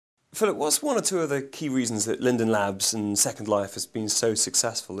Philip, what's one or two of the key reasons that Linden Labs and Second Life has been so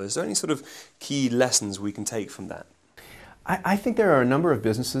successful? Is there any sort of key lessons we can take from that? I think there are a number of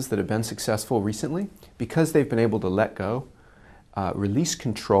businesses that have been successful recently because they've been able to let go, release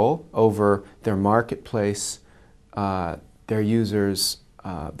control over their marketplace, their users,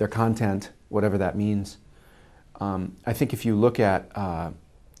 their content, whatever that means. I think if you look at,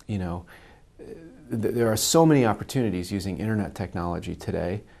 there are so many opportunities using internet technology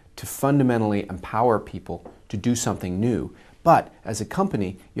today to fundamentally empower people to do something new. But as a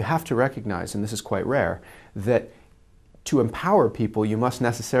company, you have to recognize, and this is quite rare, that to empower people, you must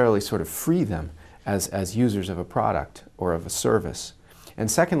necessarily sort of free them as users of a product or of a service. And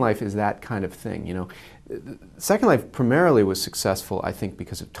Second Life is that kind of thing. Second Life primarily was successful, I think,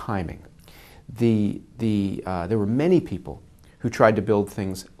 because of timing. There were many people who tried to build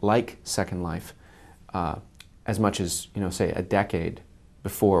things like Second Life as much as, say, a decade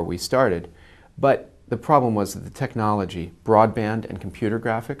before we started. But the problem was that the technology, broadband and computer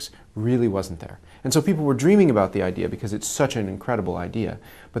graphics, really wasn't there. And so people were dreaming about the idea because it's such an incredible idea,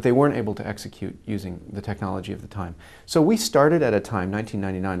 but they weren't able to execute using the technology of the time. So we started at a time,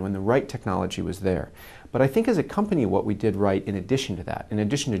 1999, when the right technology was there. But I think as a company what we did right in addition to that, in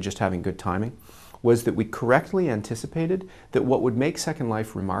addition to just having good timing, was that we correctly anticipated that what would make Second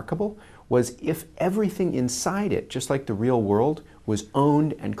Life remarkable was if everything inside it, just like the real world, was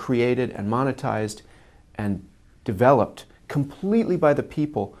owned and created and monetized and developed completely by the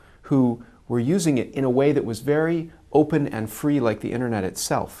people who were using it in a way that was very open and free, like the internet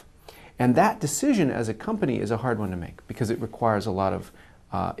itself. And that decision as a company is a hard one to make because it requires a lot of,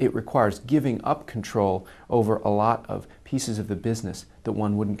 it requires giving up control over a lot of pieces of the business that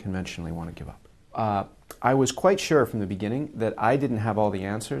one wouldn't conventionally want to give up. I was quite sure from the beginning that I didn't have all the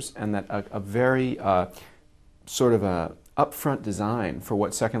answers and that a very sort of a upfront design for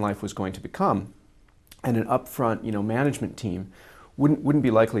what Second Life was going to become and an upfront management team wouldn't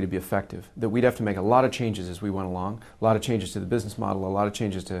be likely to be effective, that we'd have to make a lot of changes as we went along, a lot of changes to the business model, a lot of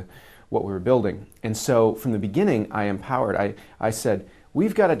changes to what we were building. And so from the beginning, I empowered. I said,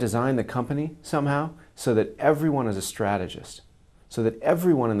 we've got to design the company somehow so that everyone is a strategist, so that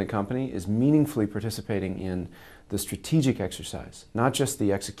everyone in the company is meaningfully participating in the strategic exercise, not just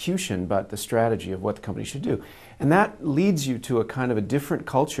the execution, but the strategy of what the company should do. And that leads you to a kind of a different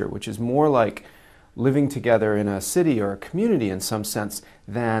culture, which is more like living together in a city or a community in some sense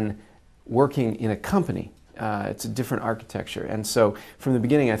than working in a company. It's a different architecture. And so from the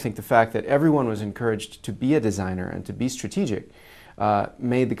beginning, I think the fact that everyone was encouraged to be a designer and to be strategic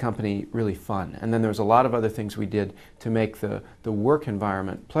made the company really fun. And then there was a lot of other things we did to make the work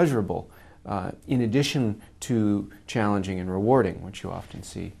environment pleasurable, in addition to challenging and rewarding, which you often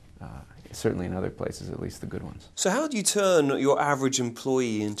see certainly in other places, at least the good ones. So how do you turn your average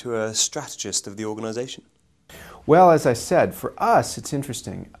employee into a strategist of the organization? Well, as I said, for us, it's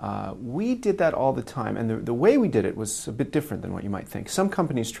interesting. We did that all the time, and the way we did it was a bit different than what you might think. Some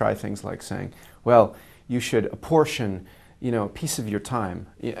companies try things like saying, well, you should apportion, a piece of your time,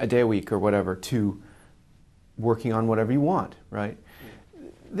 a day a week or whatever, to working on whatever you want, right?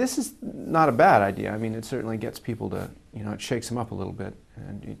 This is not a bad idea. I mean, it certainly gets people to, it shakes them up a little bit,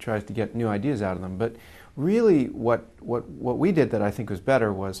 and it tries to get new ideas out of them. But really what we did that I think was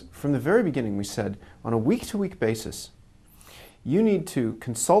better was, from the very beginning we said, on a week-to-week basis, you need to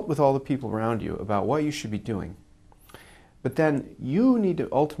consult with all the people around you about what you should be doing. But then you need to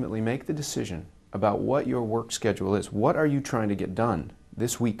ultimately make the decision about what your work schedule is. What are you trying to get done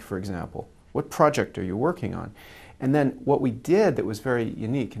this week, for example? What project are you working on? And then what we did that was very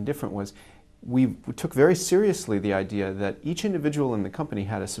unique and different was we took very seriously the idea that each individual in the company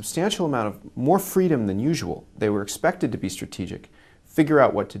had a substantial amount of more freedom than usual. They were expected to be strategic, figure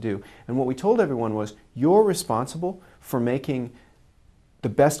out what to do. And what we told everyone was, you're responsible for making the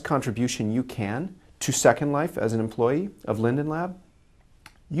best contribution you can to Second Life as an employee of Linden Lab.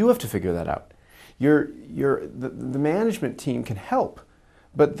 You have to figure that out. The management team can help,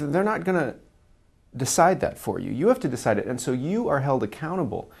 but they're not going to decide that for you. You have to decide it. And so you are held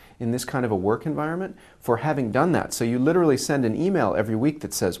accountable in this kind of a work environment for having done that. So you literally send an email every week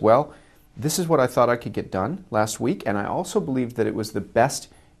that says, well, this is what I thought I could get done last week, and I also believed that it was the best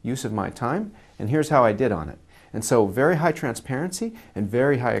use of my time, and here's how I did on it. And so very high transparency and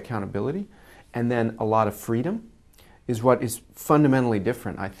very high accountability, and then a lot of freedom is what is fundamentally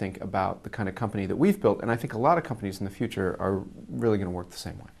different, I think, about the kind of company that we've built. And I think a lot of companies in the future are really going to work the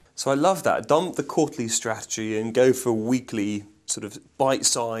same way. So I love that. Dump the quarterly strategy and go for weekly, sort of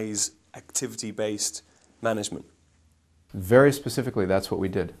bite-sized, activity-based management. Very specifically, that's what we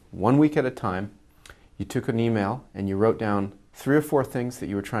did. 1 week at a time, you took an email and you wrote down 3 or 4 things that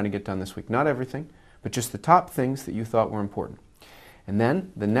you were trying to get done this week. Not everything, but just the top things that you thought were important. And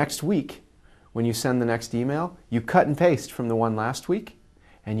then the next week, when you send the next email, you cut and paste from the one last week,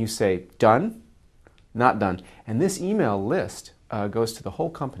 and you say, done, not done. And this email list goes to the whole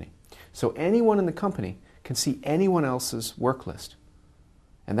company. So anyone in the company can see anyone else's work list.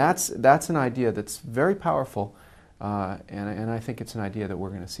 And that's an idea that's very powerful, and I think it's an idea that we're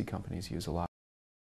going to see companies use a lot.